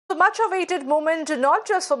much awaited moment not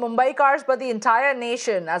just for Mumbai cars but the entire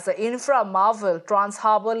nation as the infra marvel Trans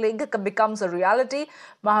Harbour Link becomes a reality.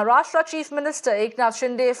 Maharashtra Chief Minister Eknath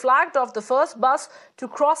Shinde flagged off the first bus to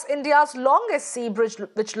cross India's longest sea bridge,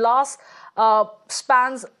 which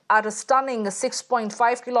spans at a stunning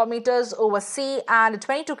 6.5 kilometers over sea and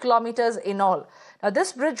 22 kilometers in all. Now,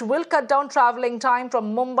 this bridge will cut down travelling time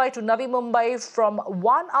from Mumbai to Navi Mumbai from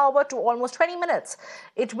 1 hour to almost 20 minutes.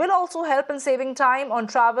 It will also help in saving time on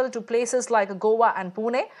travel to places like Goa and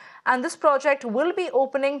Pune. And this project will be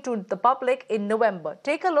opening to the public in November.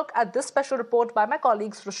 Take a look at this special report by my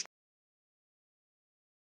colleague Sewri.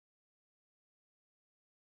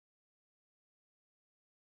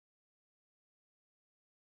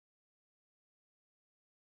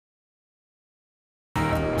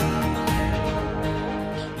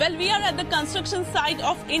 Well, we are at the construction site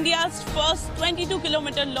of India's first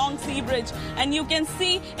 22-kilometer long sea bridge, and you can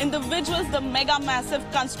see in the visuals the mega massive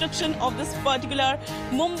construction of this particular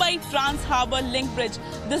Mumbai Trans Harbour Link bridge.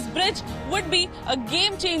 This bridge would be a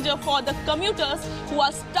game changer for the commuters who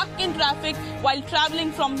are stuck in traffic while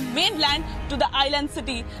traveling from mainland to the island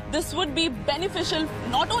city. This would be beneficial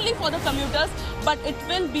not only for the commuters, but it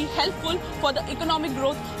will be helpful for the economic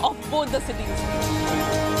growth of both the cities.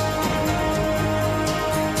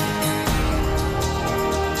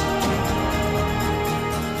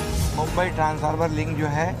 Mumbai trans harbour link जो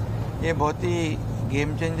है ये बहुत ही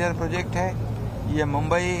game changer project है। ये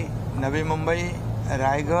मुंबई, नवी मुंबई,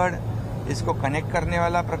 रायगढ़ इसको connect करने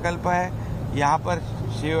वाला प्रकल्प है। यहाँ पर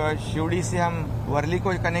शिवड़ी से हम वर्ली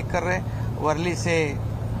को कनेक्ट कर रहे हैं, वर्ली से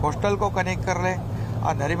कोस्टल को कनेक्ट कर रहे हैं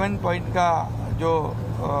और नरीमन पॉइंट का जो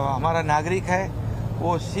हमारा नागरिक है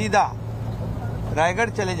वो सीधा रायगढ़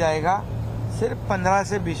चले जाएगा सिर्फ 15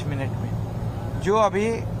 से 20 मिनट में, जो अभी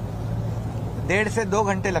 1.5 से 2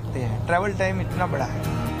 घंटे लगते हैं। ट्रैवल टाइम इतना बड़ा है।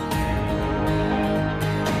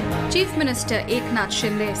 Chief Minister Eknath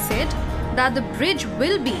Shinde said that the bridge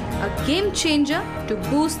will be a game changer to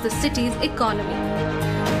boost the city's economy.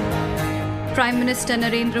 Prime Minister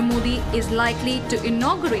Narendra Modi is likely to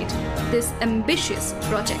inaugurate this ambitious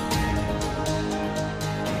project.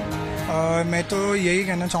 मैं तो यही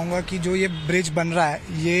कहना चाहूँगा कि जो ये ब्रिज बन रहा है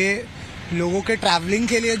ये लोगों के ट्रैवलिंग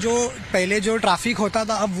के लिए जो पहले जो ट्रैफिक होता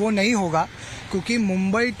था अब वो नहीं होगा, क्योंकि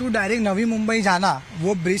मुंबई टू डायरेक्ट नवी मुंबई जाना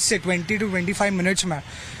वो ब्रिज से 20 to 25 मिनट्स में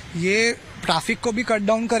ये ट्रैफिक को भी कट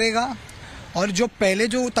डाउन करेगा। और जो पहले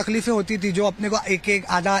जो तकलीफें होती थी, जो अपने को एक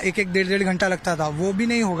एक डेढ़ घंटा लगता था, वो भी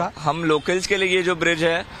नहीं होगा। हम लोकल्स के लिए ये जो ब्रिज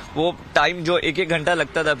है वो टाइम जो एक घंटा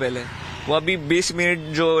लगता था पहले, वो अभी 20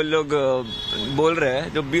 मिनट जो लोग बोल रहे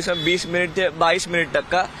हैं, जो 20 मिनट से 22 मिनट तक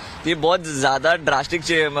का, ये बहुत ज़्यादा ड्रास्टिक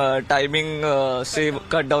टाइमिंग से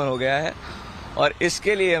कट डाउन हो गया है। और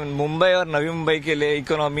इसके लिए मुंबई और नवी मुंबई के लिए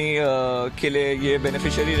इकोनॉमी के लिए ये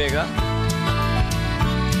बेनिफिशियरी रहेगा।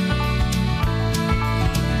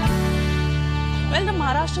 Well, the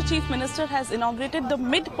Maharashtra Chief Minister has inaugurated the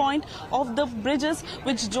midpoint of the bridges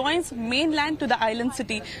which joins mainland to the island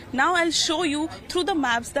city. Now I'll show you through the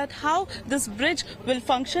maps that how this bridge will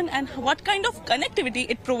function and what kind of connectivity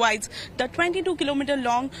it provides. The 22-kilometer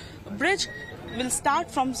long bridge will start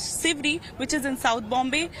from Sewri, which is in South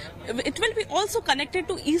Bombay. It will be also connected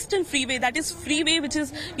to Eastern Freeway, that is freeway which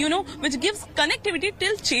is, which gives connectivity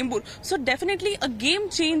till Chembur. So definitely a game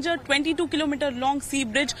changer 22-kilometer long sea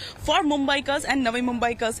bridge for Mumbaikars and Navi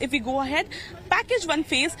Mumbaikars. If we go ahead, package 1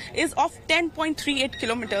 phase is of 10.38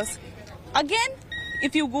 kilometers. Again,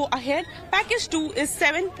 if you go ahead, package 2 is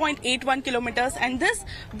 7.81 kilometers, and this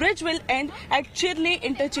bridge will end at Chirle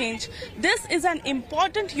interchange. This is an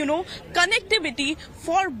important, connectivity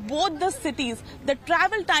for both the cities. The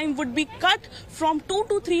travel time would be cut from 2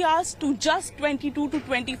 to 3 hours to just 22 to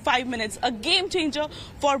 25 minutes. A game changer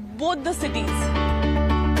for both the cities.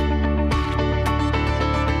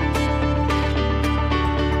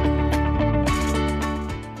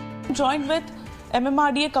 Joined with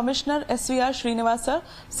MMRDA Commissioner SVR Srinivas sir.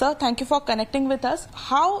 Sir, thank you for connecting with us.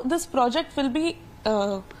 How this project will be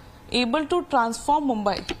able to transform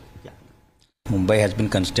Mumbai? Yeah. Mumbai has been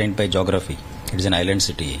constrained by geography. It is an island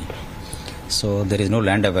city. So there is no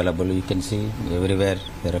land available. You can see everywhere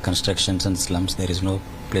there are constructions and slums. There is no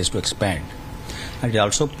place to expand. And it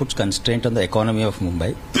also puts constraint on the economy of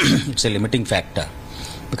Mumbai. It's a limiting factor,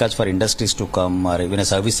 because for industries to come or even a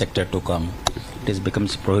service sector to come, it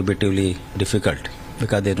becomes prohibitively difficult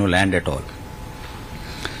because there is no land at all.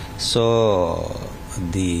 So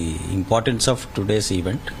the importance of today's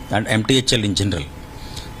event and MTHL in general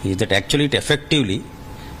is that actually it effectively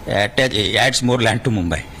adds more land to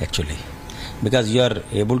Mumbai actually, because you are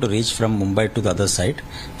able to reach from Mumbai to the other side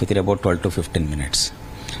within about 12 to 15 minutes.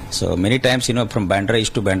 So many times, from Bandra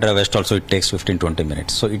East to Bandra West also it takes 15-20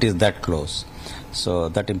 minutes. So it is that close. So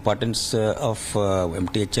that importance of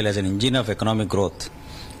MTHL as an engine of economic growth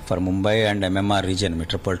for Mumbai and MMR region,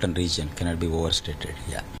 metropolitan region, cannot be overstated.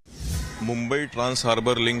 Yeah. Mumbai trans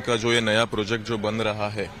harbour link का जो ये नया project जो बन रहा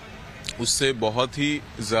है, उससे बहुत ही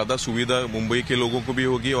ज़्यादा सुविधा मुंबई के लोगों को भी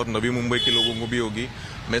होगी और नवी मुंबई के लोगों को भी होगी।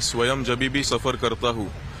 मैं स्वयं जब भी सफ़र करता हूँ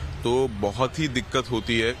तो बहुत ही दिक्कत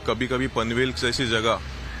होती है। कभी कभी पनवेल जैसी जगह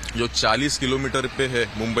जो 40 किलोमीटर पे है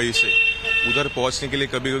मुंबई से, उधर पहुंचने के लिए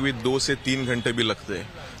कभी कभी 2 से 3 घंटे भी लगते हैं।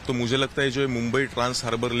 तो मुझे लगता है जो मुंबई ट्रांस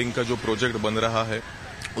हार्बर लिंक का जो प्रोजेक्ट बन रहा है,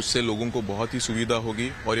 उससे लोगों को बहुत ही सुविधा होगी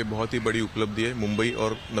और ये बहुत ही बड़ी उपलब्धि है मुंबई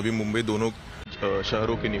और नवी मुंबई दोनों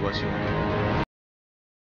शहरों के निवासियों को।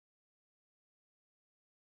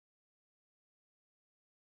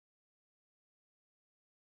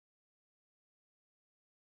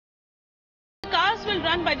 Cars will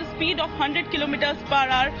run by the speed of 100 kilometers per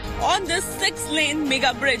hour on this 6-lane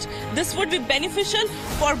mega bridge. This would be beneficial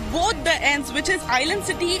for both the ends, which is Island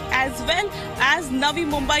City as well as Navi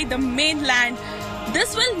Mumbai, the mainland.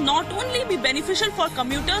 This will not only be beneficial for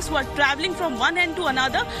commuters who are traveling from one end to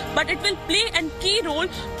another, but it will play a key role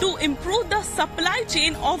to improve the supply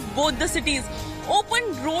chain of both the cities. Open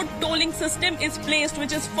road tolling system is placed,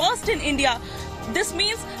 which is first in India. This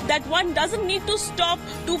means that one doesn't need to stop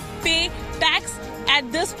to pay tax at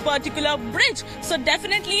this particular bridge. So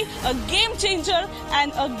definitely a game changer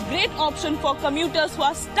and a great option for commuters who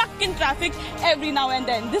are stuck in traffic every now and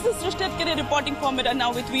then. This is Srishti reporting for Mirror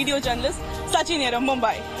Now with video journalist Sachin here in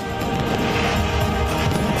Mumbai.